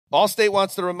Allstate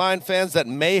wants to remind fans that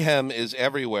mayhem is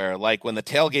everywhere, like when the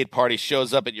tailgate party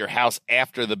shows up at your house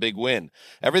after the big win.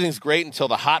 Everything's great until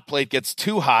the hot plate gets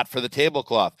too hot for the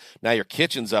tablecloth. Now your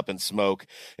kitchen's up in smoke.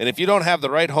 And if you don't have the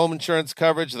right home insurance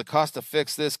coverage, the cost to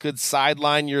fix this could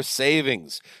sideline your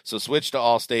savings. So switch to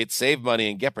Allstate, save money,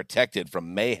 and get protected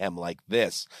from mayhem like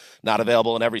this. Not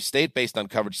available in every state based on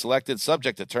coverage selected,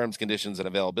 subject to terms, conditions, and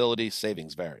availability.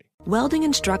 Savings vary. Welding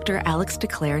instructor Alex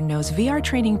DeClaire knows VR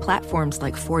training platforms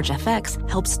like Forge FX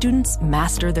help students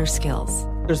master their skills.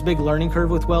 There's a big learning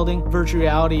curve with welding. Virtual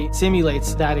reality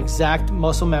simulates that exact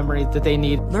muscle memory that they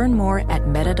need. Learn more at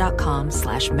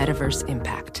meta.com/metaverse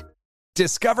impact.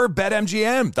 Discover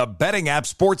BetMGM, the betting app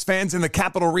sports fans in the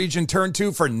capital region turn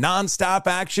to for nonstop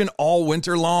action all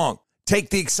winter long.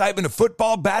 Take the excitement of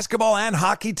football, basketball, and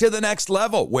hockey to the next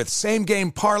level with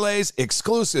same-game parlays,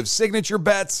 exclusive signature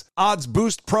bets, odds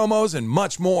boost promos, and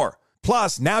much more.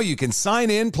 Plus, now you can sign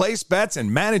in, place bets,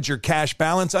 and manage your cash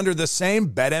balance under the same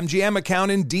BetMGM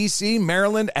account in D.C.,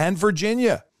 Maryland, and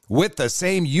Virginia. With the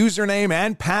same username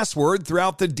and password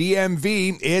throughout the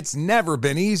DMV, it's never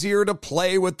been easier to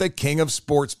play with the king of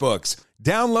sportsbooks.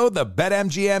 Download the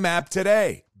BetMGM app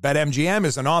today. BetMGM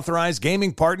is an authorized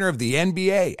gaming partner of the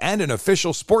NBA and an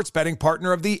official sports betting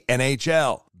partner of the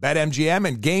NHL. BetMGM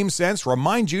and GameSense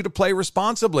remind you to play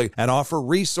responsibly and offer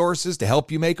resources to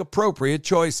help you make appropriate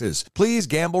choices. Please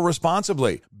gamble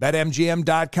responsibly.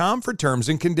 BetMGM.com for terms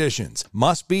and conditions.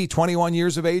 Must be 21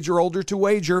 years of age or older to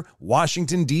wager.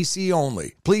 Washington, D.C.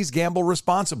 only. Please gamble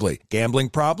responsibly. Gambling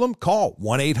problem? Call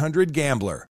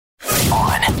 1-800-GAMBLER.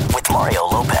 On with Mario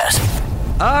Lopez.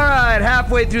 All right,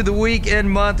 halfway through the week and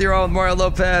month, you're on with Mario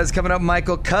Lopez. Coming up,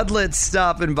 Michael Cudlitz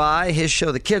stopping by. His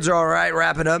show, The Kids Are All Right,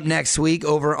 wrapping up next week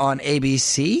over on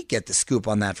ABC. Get the scoop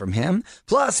on that from him.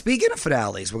 Plus, speaking of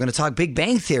finales, we're going to talk Big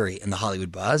Bang Theory in the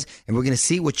Hollywood Buzz, and we're going to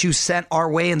see what you sent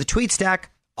our way in the tweet stack.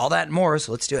 All that and more,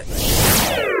 so let's do it.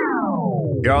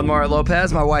 You're on Mario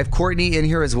Lopez. My wife, Courtney, in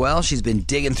here as well. She's been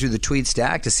digging through the tweet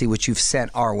stack to see what you've sent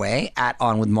our way. At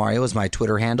On With Mario is my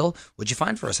Twitter handle. What'd you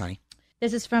find for us, honey?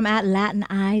 This is from at Latin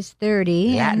Eyes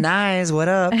 30. Latin Eyes, what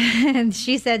up? And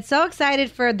she said, so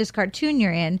excited for this cartoon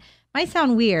you're in. Might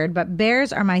sound weird, but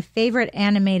bears are my favorite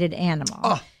animated animal.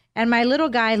 Oh. And my little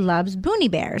guy loves Boonie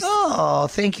Bears. Oh,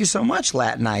 thank you so much,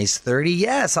 Latin Eyes 30.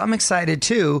 Yes, I'm excited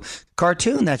too.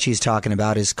 Cartoon that she's talking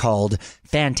about is called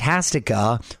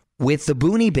Fantastica with the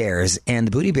Boonie Bears. And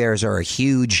the Boonie Bears are a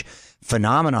huge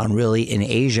phenomenon really in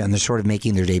Asia, and they're sort of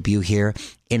making their debut here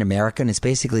in America. And it's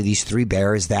basically these three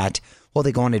bears that, well,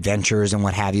 they go on adventures and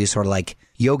what have you, sort of like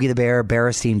Yogi the Bear,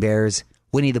 Berenstain Bears,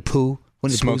 Winnie the Pooh.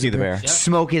 Smokey the Bear. Yep.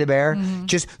 Smokey the Bear. Mm-hmm.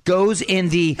 Just goes in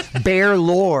the bear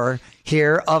lore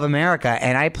here of America.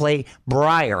 And I play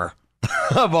Briar,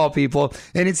 of all people.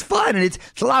 And it's fun. And it's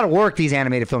a lot of work, these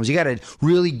animated films. You got to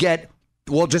really get,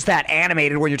 well, just that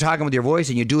animated when you're talking with your voice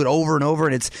and you do it over and over.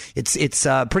 And it's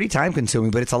pretty time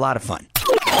consuming, but it's a lot of fun.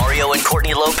 Mario and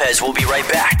Courtney Lopez will be right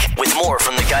back with more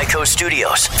from the Geico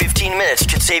Studios. 15 minutes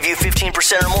could save you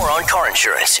 15% or more on car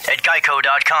insurance at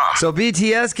geico.com. So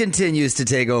BTS continues to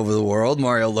take over the world.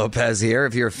 Mario Lopez here.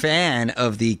 If you're a fan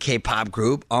of the K-pop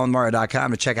group,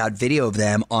 onmario.com to check out video of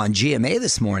them on GMA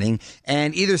this morning.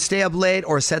 And either stay up late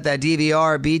or set that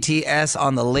DVR. BTS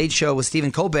on The Late Show with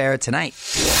Stephen Colbert tonight.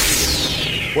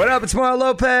 What up? It's Mario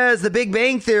Lopez. The Big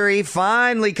Bang Theory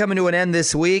finally coming to an end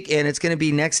this week, and it's going to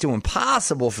be next to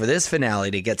impossible for this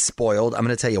finale to get spoiled. I'm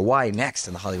going to tell you why next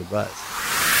in the Hollywood Buzz.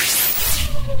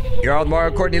 You're on with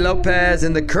Mario Courtney Lopez,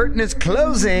 and the curtain is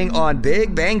closing on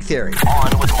Big Bang Theory.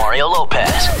 On with Mario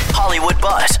Lopez, Hollywood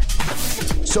Buzz.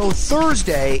 So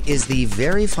Thursday is the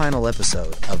very final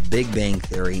episode of Big Bang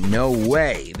Theory. No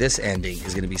way this ending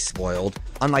is going to be spoiled.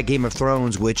 Unlike Game of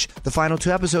Thrones, which the final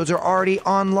 2 episodes are already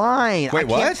online. Wait,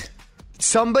 what?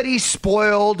 Somebody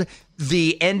spoiled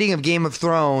the ending of Game of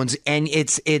Thrones, and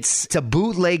it's a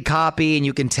bootleg copy, and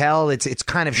you can tell it's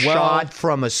kind of shot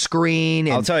from a screen.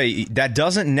 And I'll tell you, that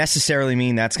doesn't necessarily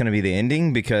mean that's going to be the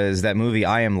ending, because that movie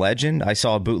I Am Legend, I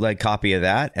saw a bootleg copy of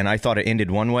that, and I thought it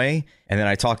ended one way, and then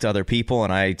I talked to other people,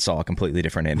 and I saw a completely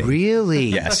different ending. Really?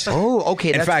 Yes. Oh,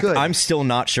 okay, that's good. In fact, I'm still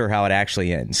not sure how it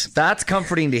actually ends. That's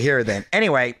comforting to hear then.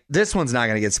 Anyway, this one's not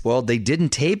going to get spoiled. They didn't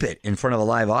tape it in front of a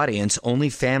live audience. Only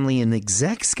family and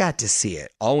execs got to see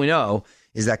it. All we know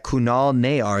is that Kunal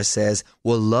Nayar says,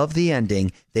 we'll love the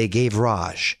ending they gave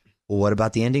Raj. Well, what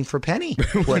about the ending for Penny?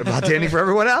 What about the ending for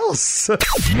everyone else?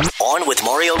 On with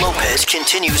Mario Lopez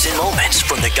continues in moments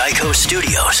from the Geico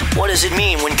Studios. What does it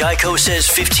mean when Geico says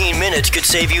 15 minutes could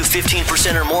save you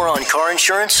 15% or more on car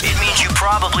insurance? It means you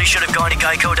probably should have gone to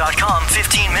geico.com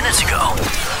 15 minutes ago.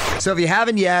 So if you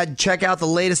haven't yet, check out the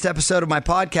latest episode of my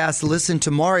podcast, Listen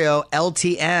to Mario,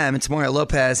 LTM. It's Mario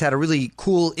Lopez. Had a really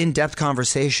cool, in-depth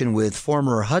conversation with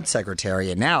former HUD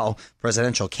Secretary and now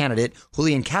presidential candidate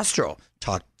Julian Castro.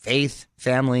 Talked faith,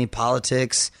 family,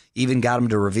 politics, even got him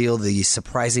to reveal the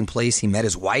surprising place he met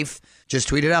his wife. Just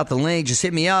tweeted out the link. Just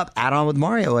hit me up, add on with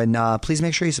Mario, and please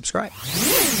make sure you subscribe.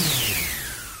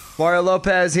 Mario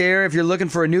Lopez here. If you're looking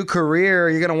for a new career,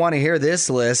 you're going to want to hear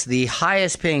this list. The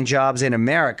highest paying jobs in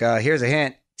America. Here's a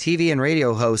hint. TV and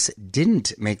radio hosts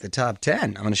didn't make the top 10.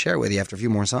 I'm going to share it with you after a few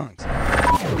more songs.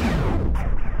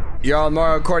 You're on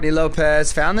Mario Courtney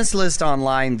Lopez. Found this list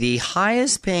online. The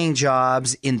highest paying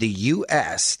jobs in the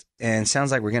U.S. And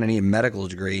sounds like we're going to need a medical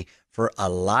degree for a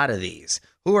lot of these.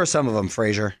 Who are some of them,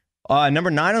 Frazier?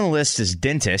 Number 9 on the list is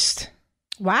dentist.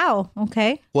 Wow.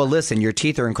 Okay. Well, listen, your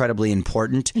teeth are incredibly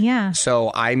important. Yeah.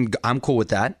 So I'm cool with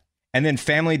that. And then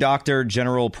family doctor,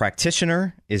 general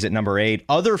practitioner is at number 8.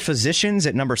 Other physicians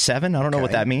at number 7. I don't know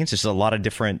what that means. There's a lot of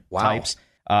different types.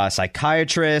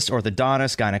 Psychiatrist,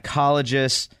 orthodontist,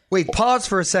 gynecologist. Wait, pause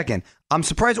for a second. I'm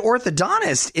surprised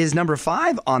orthodontist is number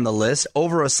 5 on the list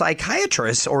over a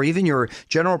psychiatrist or even your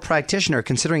general practitioner,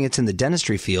 considering it's in the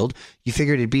dentistry field. You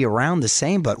figured it'd be around the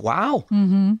same, but wow.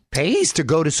 Mm-hmm. Pays to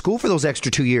go to school for those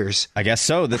extra 2 years. I guess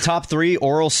so. The top 3,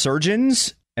 oral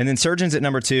surgeons, and then surgeons at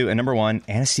number 2, and number 1,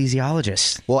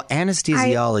 anesthesiologists. Well,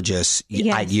 anesthesiologists,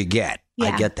 I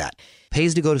get that.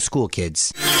 Pays to go to school,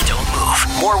 kids. Don't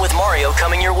move. More with Mario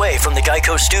coming your way from the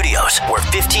Geico Studios, where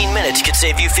 15 minutes could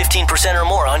save you 15% or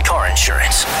more on car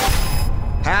insurance.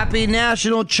 Happy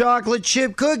National Chocolate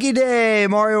Chip Cookie Day.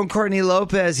 Mario and Courtney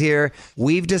Lopez here.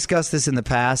 We've discussed this in the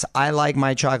past. I like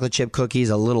my chocolate chip cookies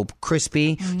a little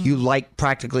crispy. Mm-hmm. You like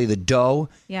practically the dough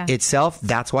itself.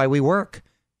 That's why we work.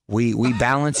 We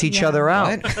balance each other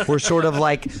out. We're sort of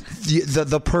like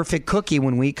the perfect cookie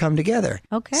when we come together.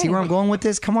 Okay. See where I'm going with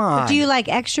this? Come on. Do you like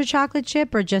extra chocolate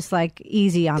chip or just like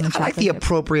easy on the chocolate chip? I like the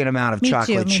appropriate amount of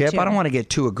chocolate chip. I don't want to get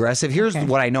too aggressive. Here's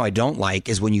what I know I don't like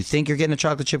is when you think you're getting a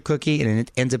chocolate chip cookie and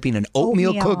it ends up being an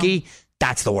oatmeal cookie.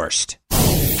 That's the worst.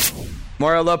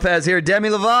 Mario Lopez here. Demi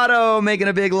Lovato making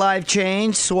a big life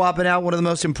change, swapping out one of the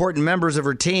most important members of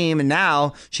her team, and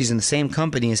now she's in the same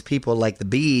company as people like the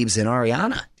Biebs and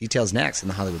Ariana. Details next in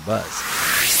the Hollywood Buzz.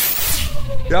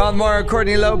 You're on Mario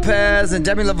Courtney Lopez and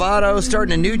Demi Lovato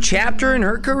starting a new chapter in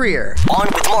her career. On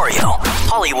with Mario,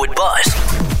 Hollywood Buzz.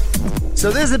 So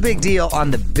this is a big deal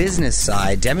on the business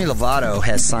side. Demi Lovato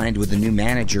has signed with the new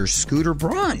manager, Scooter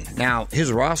Braun. Now,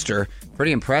 his roster,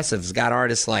 pretty impressive. It's got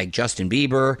artists like Justin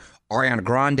Bieber, Ariana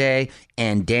Grande,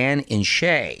 and Dan and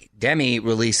Shay. Demi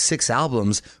released 6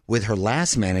 albums with her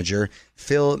last manager,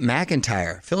 Phil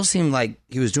McIntyre. Phil seemed like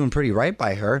he was doing pretty right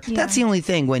by her. Yeah. That's the only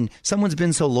thing. When someone's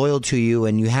been so loyal to you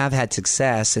and you have had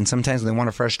success, and sometimes when they want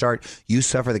a fresh start, you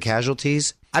suffer the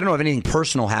casualties. I don't know if anything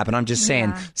personal happened. I'm just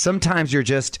saying sometimes you're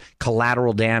just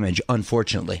collateral damage,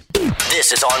 unfortunately.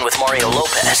 This is On with Mario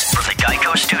Lopez from the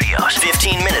Geico Studios.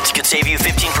 15 minutes could save you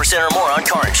 15% or more on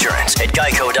car insurance at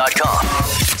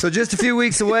geico.com. So just a few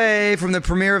weeks away from the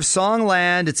premiere of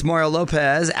Songland, it's Mario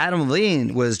Lopez. Adam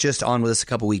Levine was just on with us a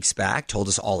couple weeks back, told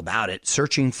us all about it,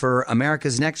 searching for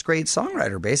America's next great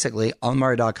songwriter, basically, on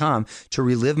Mario.com to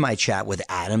relive my chat with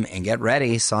Adam. And get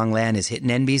ready, Songland is hitting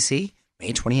NBC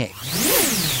May 28th.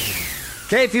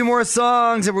 Okay, a few more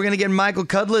songs, and we're going to get Michael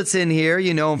Cudlitz in here.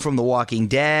 You know him from The Walking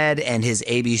Dead and his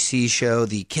ABC show,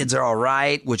 The Kids Are All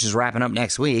Right, which is wrapping up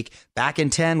next week. Back in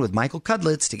 10 with Michael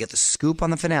Cudlitz to get the scoop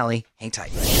on the finale. Hang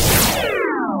tight.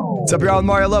 What's up, y'all? With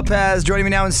Mario Lopez. Joining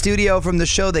me now in studio from the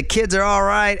show The Kids Are All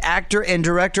Right, actor and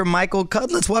director Michael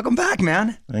Cudlitz. Welcome back,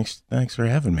 man. Thanks for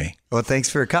having me. Well, thanks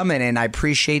for coming, and I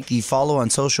appreciate the follow on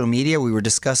social media. We were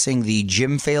discussing the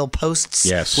gym fail posts,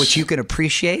 yes, which you can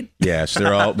appreciate. Yes,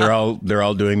 they're all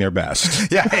doing their best.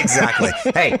 Yeah, exactly.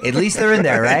 Hey, at least they're in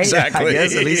there, right? Exactly.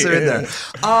 Yes, at least they're in there.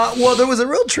 Well, there was a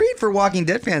real treat for Walking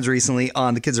Dead fans recently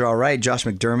on The Kids Are All Right. Josh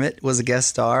McDermott was a guest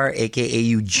star, aka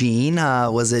Eugene.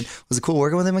 Was it cool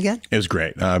working with him again? It was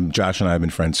great. Josh and I have been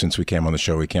friends since we came on the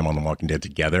show. We came on The Walking Dead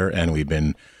together, and we've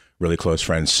been really close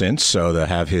friends since. So to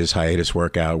have his hiatus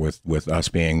work out with us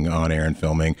being on air and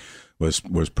filming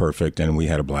was perfect, and we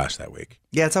had a blast that week.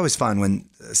 Yeah, it's always fun when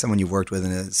someone you've worked with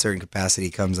in a certain capacity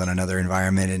comes on another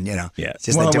environment, and it's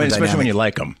just especially dynamic. When you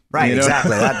like them, right? You know?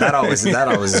 Exactly. that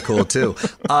always is cool too.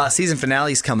 Season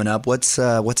finale's coming up. What's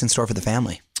in store for the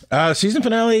family? Season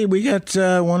finale, we got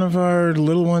one of our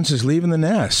little ones is leaving the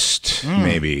nest,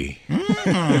 maybe.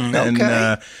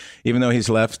 And even though he's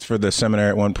left for the seminary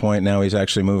at one point, now he's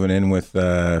actually moving in with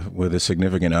a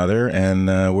significant other, and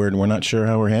we're not sure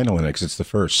how we're handling it because it's the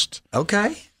first.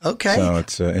 Okay. So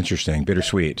it's interesting,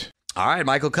 bittersweet. All right,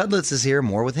 Michael Cudlitz is here.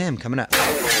 More with him coming up.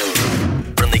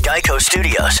 From the Geico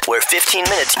Studios, where 15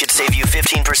 minutes could save you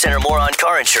 15% or more on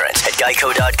car insurance at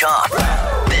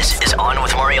geico.com. This is On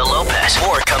with Mario Lopez.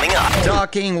 More coming up.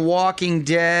 Talking Walking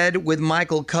Dead with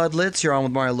Michael Cudlitz. You're on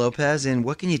with Mario Lopez. And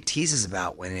what can you tease us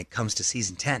about when it comes to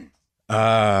season 10?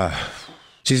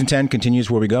 Season 10 continues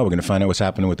where we go. We're going to find out what's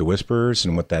happening with the Whisperers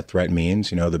and what that threat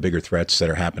means. You know, the bigger threats that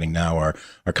are happening now are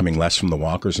coming less from the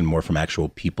walkers and more from actual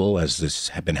people, as this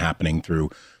has been happening through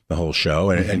the whole show.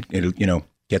 And it, you know,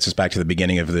 gets us back to the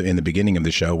beginning of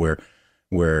the show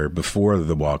where before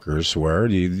the walkers were,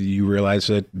 you realize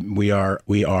that we are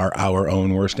our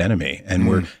own worst enemy, and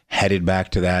we're headed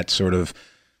back to that sort of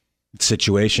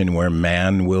situation where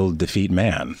man will defeat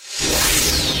man.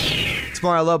 It's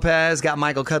Mario Lopez, got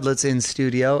Michael Cudlitz in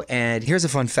studio, and here's a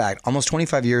fun fact. Almost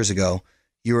 25 years ago,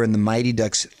 you were in the Mighty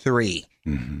Ducks 3.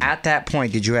 At that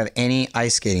point, did you have any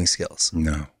ice skating skills?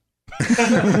 No.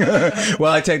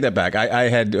 Well, I take that back.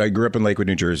 I grew up in Lakewood,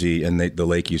 New Jersey, and the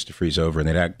lake used to freeze over,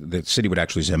 and the city would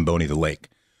actually Zamboni the lake,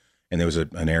 and there was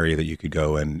an area that you could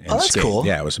go and that's skate. Cool.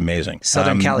 Yeah, it was amazing.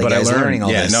 Southern Cali guys learning all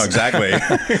this. Yeah, no, exactly,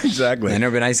 exactly. I've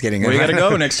never been ice skating. Well, you got to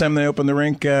go next time they open the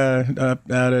rink out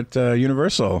at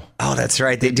Universal. Oh, that's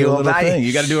right. They do a little thing.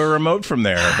 You got to do a remote from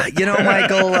there. You know,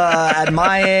 Michael, at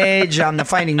my age, I'm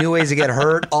finding new ways to get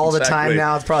hurt all the time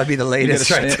now. It's probably the latest.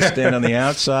 You got to stand on the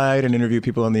outside and interview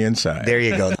people on the inside. There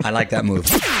you go. I like that move.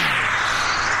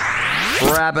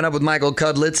 Wrapping up with Michael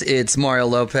Cudlitz, it's Mario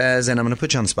Lopez, and I'm going to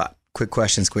put you on the spot. Quick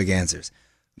questions, quick answers.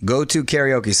 Go-to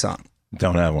karaoke song.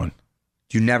 Don't have one.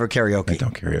 You never karaoke? I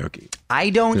don't karaoke. I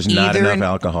don't There's either. There's not enough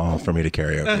alcohol for me to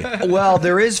karaoke. Well,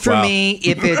 there is for me.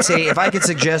 If I could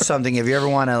suggest something, if you ever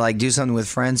want to like do something with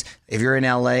friends, if you're in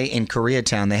LA, in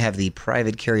Koreatown, they have the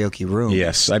private karaoke room.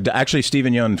 Yes. Actually,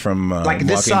 Stephen Yun from Walking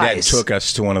Dead took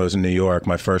us to one of those in New York,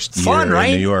 my first year in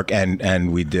New York,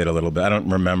 and we did a little bit. I don't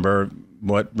remember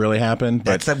what really happened.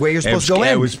 But that's the way you're supposed to go in.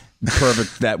 It was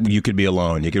perfect that you could be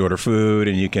alone. You could order food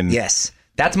and you can... Yes.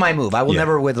 That's my move. I will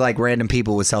never with like random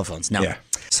people with cell phones. No. Yeah.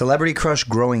 Celebrity crush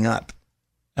growing up.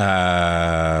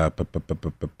 Farrah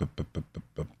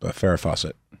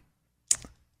Fawcett.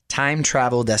 Time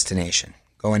travel destination.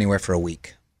 Go anywhere for a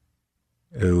week.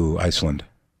 Ooh, Iceland.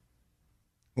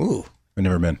 Ooh. I've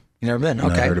never been. You never been?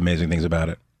 Okay. I heard amazing things about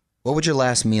it. What would your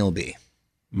last meal be?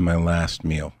 My last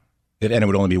meal. And it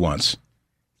would only be once.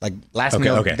 Like last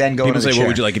meal, then go People to the say, chair. what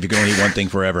would you like if you could only eat one thing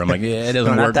forever? I'm like, yeah, it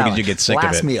doesn't work because you get sick of it.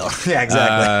 Last meal. Yeah,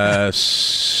 exactly.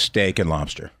 Steak and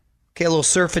lobster. Okay, a little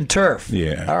surf and turf.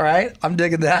 Yeah. All right. I'm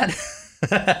digging that.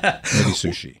 Maybe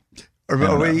sushi. Or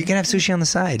you can have sushi on the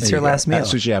side. It's your last meal.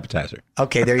 Sushi appetizer.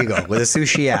 Okay, there you go. With a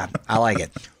sushi app. I like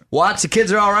it. Watch The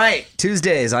Kids Are All Right.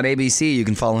 Tuesdays on ABC. You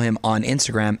can follow him on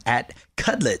Instagram at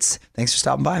Cudlitz. Thanks for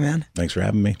stopping by, man. Thanks for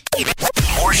having me.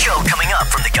 More show coming up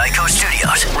from the Geico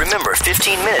Studios. Remember,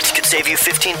 15 minutes could save you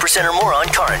 15% or more on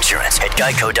car insurance at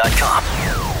geico.com.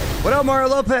 What up, Mario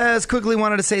Lopez? Quickly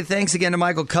wanted to say thanks again to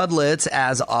Michael Cudlitz.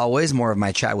 As always, more of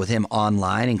my chat with him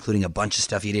online, including a bunch of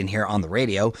stuff you didn't hear on the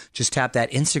radio. Just tap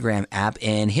that Instagram app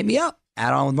and hit me up.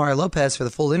 Add on with Mario Lopez for the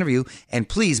full interview. And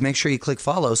please make sure you click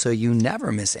follow so you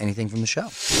never miss anything from the show.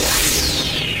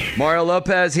 Mario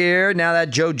Lopez here. Now that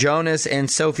Joe Jonas and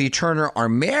Sophie Turner are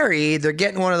married, they're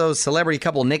getting one of those celebrity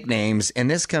couple nicknames, and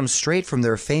this comes straight from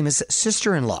their famous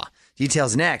sister-in-law.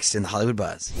 Details next in the Hollywood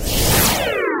Buzz.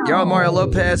 You're on Mario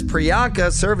Lopez.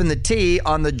 Priyanka serving the tea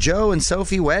on the Joe and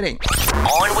Sophie wedding.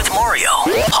 On with Mario,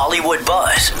 Hollywood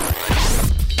Buzz.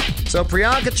 So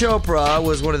Priyanka Chopra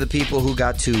was one of the people who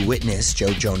got to witness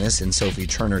Joe Jonas and Sophie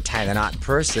Turner tie the knot in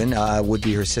person, would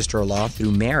be her sister-in-law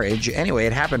through marriage. Anyway,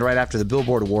 it happened right after the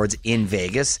Billboard Awards in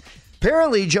Vegas.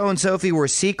 Apparently, Joe and Sophie were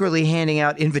secretly handing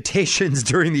out invitations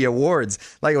during the awards,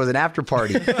 like it was an after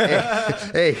party.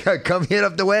 hey, come hit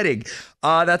up the wedding.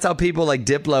 That's how people like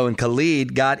Diplo and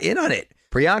Khalid got in on it.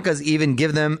 Priyanka's even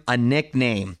give them a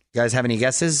nickname. You guys have any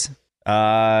guesses?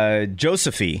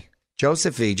 Josephie.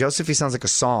 Josephie sounds like a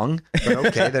song, but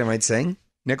okay, that I might sing.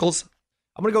 Nichols?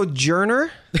 I'm going to go Journer.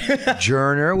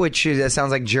 Journer, which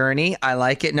sounds like Journey. I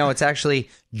like it. No, it's actually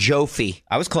Jophie.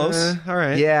 I was close. All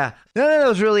right. Yeah. None of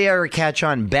those really ever catch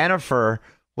on. Bennifer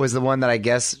was the one that I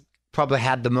guess probably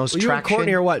had the most traction.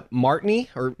 Courtney or what? Martini?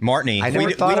 Or Martini. I never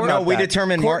thought about that. We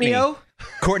determined Martini.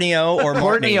 Courtney-O or Martini?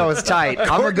 Courtney-O is tight.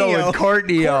 I'm going to go with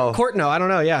Courtney-O. Courtney-O, I don't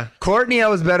know, yeah.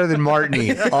 Courtney-O is better than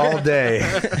Martini all day.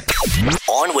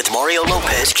 On with Mario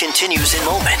Lopez continues in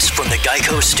moments from the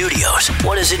Geico Studios.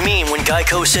 What does it mean when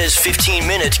Geico says 15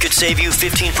 minutes could save you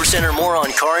 15% or more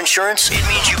on car insurance? It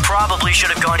means you probably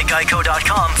should have gone to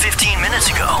geico.com 15 minutes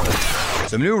ago.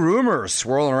 Some new rumors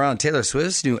swirling around Taylor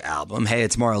Swift's new album. Hey,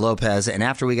 it's Mario Lopez. And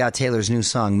after we got Taylor's new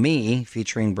song, Me,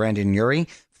 featuring Brandon Urie,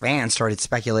 fans started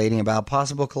speculating about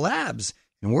possible collabs.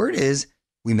 And word is,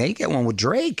 we may get one with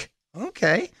Drake.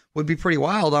 Okay. Would be pretty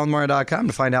wild. On Mario.com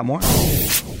to find out more.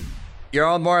 You're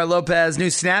on Mario Lopez. New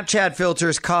Snapchat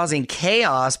filters causing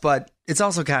chaos, but it's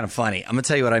also kind of funny. I'm going to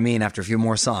tell you what I mean after a few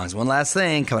more songs. One last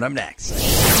thing coming up next.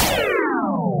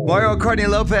 Mario Courtney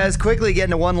Lopez quickly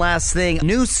getting to one last thing.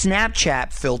 New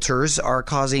Snapchat filters are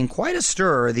causing quite a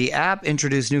stir. The app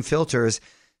introduced new filters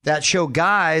that show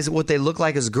guys what they look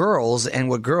like as girls and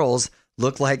what girls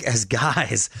look like as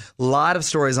guys. A lot of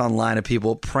stories online of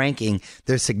people pranking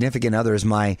their significant others.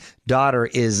 My daughter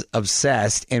is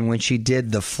obsessed, and when she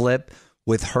did the flip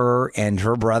with her and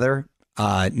her brother,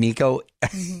 Nico,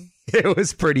 it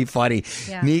was pretty funny.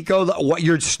 Yeah. Nico, what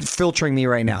you're filtering me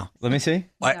right now. Let me see.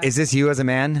 Is this you as a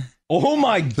man? Oh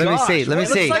my god! Let me see. Let me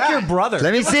see. Looks like your brother.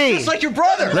 Let me see. Looks like your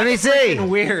brother. Let me see.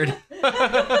 Weird.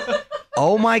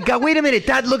 Oh my god! Wait a minute.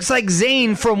 That looks like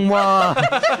Zayn from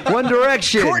One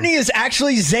Direction. Courtney is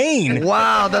actually Zayn.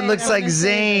 Wow, that looks like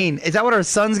Zayn. Is that what our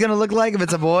son's gonna look like if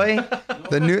it's a boy?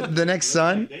 The next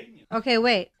son. Okay,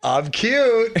 wait. I'm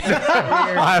cute.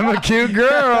 I'm a cute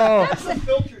girl.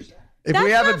 If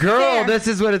we have a girl, this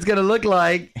is what it's gonna look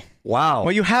like. Wow.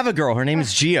 Well, you have a girl. Her name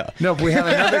is Gia. No, we have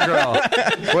another girl.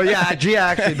 Well, yeah, Gia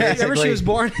actually basically. Remember she was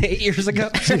born 8 years ago?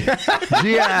 Gia,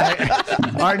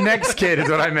 our next kid is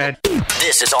what I meant.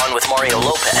 This is On with Mario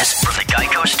Lopez from the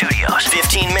Geico Studios.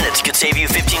 15 minutes could save you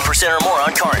 15% or more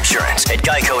on car insurance at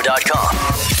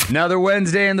geico.com. Another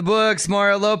Wednesday in the books.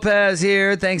 Mario Lopez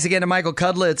here. Thanks again to Michael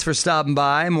Cudlitz for stopping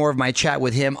by. More of my chat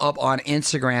with him up on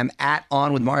Instagram at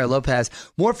On with Mario Lopez.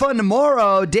 More fun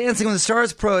tomorrow. Dancing with the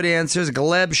Stars pro dancers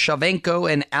Gleb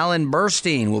Shavenko and Alan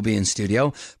Burstein will be in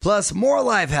studio. Plus, more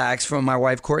life hacks from my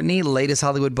wife Courtney, latest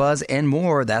Hollywood buzz, and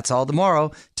more. That's all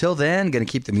tomorrow. Till then, gonna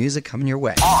keep the music coming your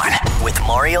way. On with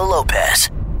Mario Lopez.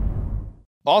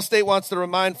 Allstate wants to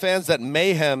remind fans that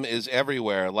mayhem is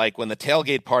everywhere, like when the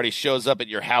tailgate party shows up at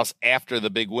your house after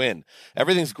the big win.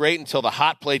 Everything's great until the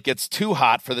hot plate gets too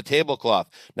hot for the tablecloth.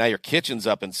 Now your kitchen's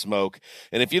up in smoke.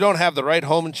 And if you don't have the right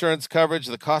home insurance coverage,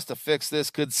 the cost to fix this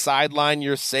could sideline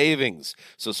your savings.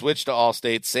 So switch to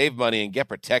Allstate, save money, and get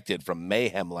protected from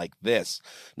mayhem like this.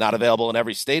 Not available in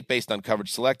every state based on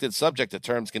coverage selected, subject to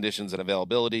terms, conditions, and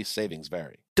availability. Savings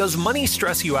vary. Does money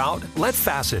stress you out? Let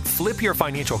Facet flip your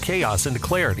financial chaos into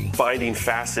clarity. Finding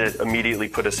Facet immediately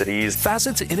put us at ease.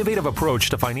 Facet's innovative approach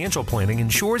to financial planning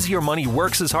ensures your money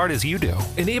works as hard as you do,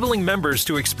 enabling members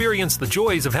to experience the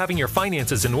joys of having your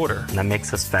finances in order. That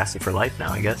makes us Facet for life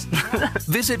now, I guess.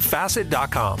 Visit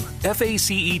Facet.com,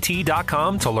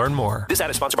 FACET.com to learn more. This ad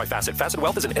is sponsored by Facet. Facet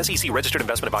Wealth is an SEC registered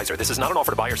investment advisor. This is not an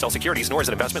offer to buy or sell securities, nor is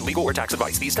it investment, legal, or tax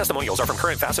advice. These testimonials are from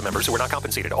current Facet members who are not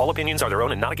compensated. All opinions are their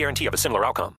own and not a guarantee of a similar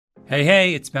outcome.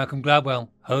 Hey, it's Malcolm Gladwell,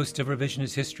 host of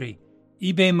Revisionist History.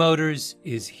 eBay Motors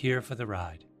is here for the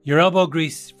ride. Your elbow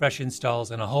grease, fresh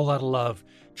installs, and a whole lot of love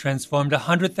transformed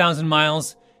 100,000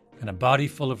 miles and a body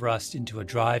full of rust into a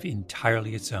drive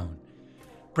entirely its own.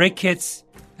 Brake kits,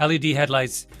 LED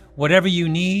headlights, whatever you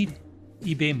need,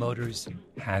 eBay Motors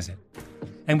has it.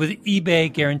 And with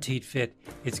eBay Guaranteed Fit,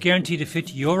 it's guaranteed to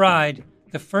fit your ride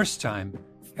the first time,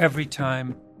 every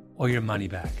time, or your money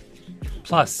back.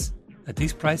 Plus, at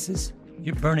these prices,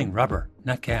 you're burning rubber,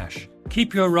 not cash.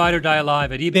 Keep your ride or die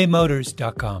alive at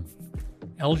ebaymotors.com.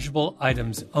 Eligible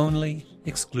items only.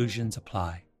 Exclusions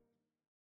apply.